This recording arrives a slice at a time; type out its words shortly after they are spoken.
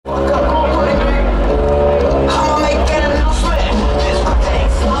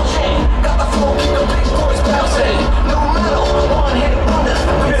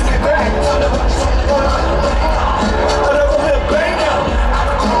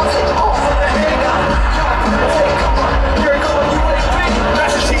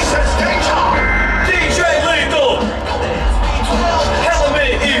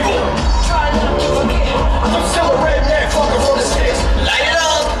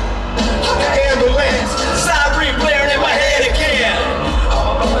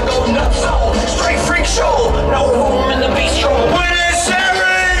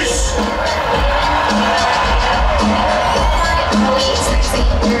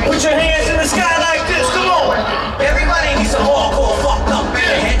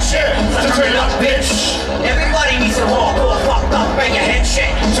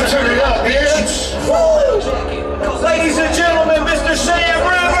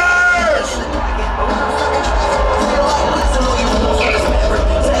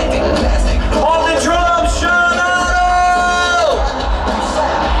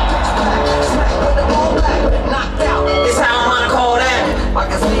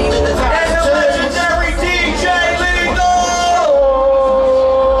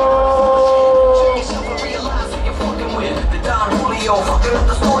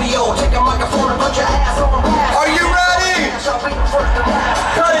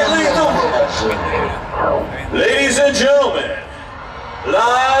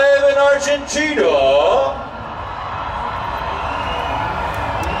live in Argentina,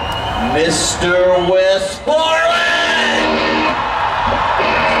 Mr. West Portland!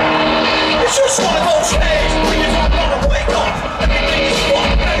 It's just one of those days when you don't want to wake up. Everything is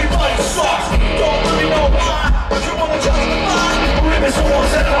fucked, everybody sucks. Don't really know why, but you want to justify. Ribbons are all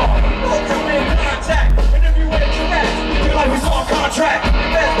set up. Don't come in contact, and if you ain't direct, your life is on contract.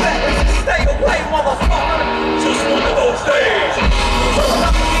 Best bet is to stay away, motherfucker. Just one of those days.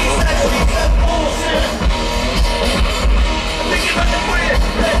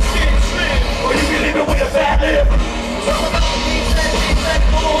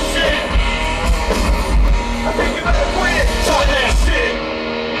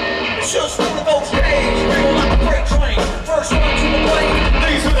 Just one of those days, feel like a freight train. First one to the plane,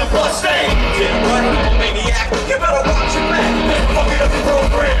 these are the bus stains. Yeah, right, I'm a maniac. You better watch your back. This fucking up the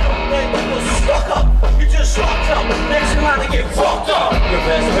program. You're stuck up, you just locked up. Next time to get fucked up. Your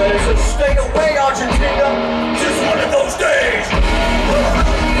best bet is to stay away, Argentina. Just one of those days.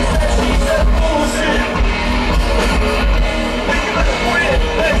 She said bullshit. Think you better quit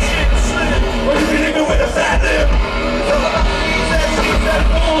that shit slid. Or you can leave it with a fat lip. She said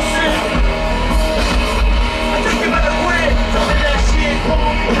bullshit. I think you better quit. Tell me that shit,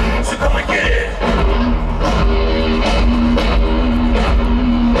 homie. So come and get it.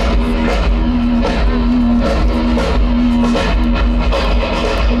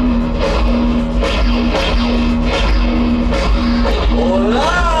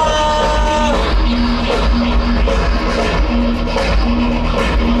 Hola.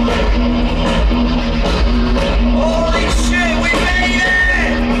 Holy shit, we made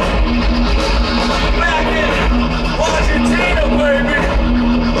it! Back in Argentina, baby!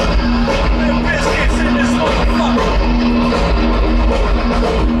 Limp Biskit's in this motherfucker!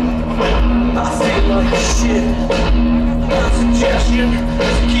 I feel like shit. My suggestion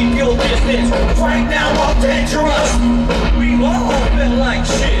is to keep your distance. Right now I'm dangerous. We all feel like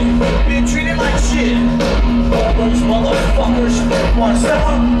shit. Been treated like shit. All those motherfuckers wanna step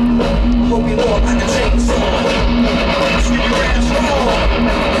up? Hope you look like a chainsaw. Keep your ass strong.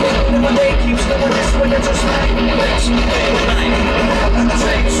 And my day keeps going this way, it's just like a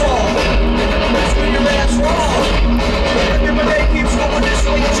chainsaw.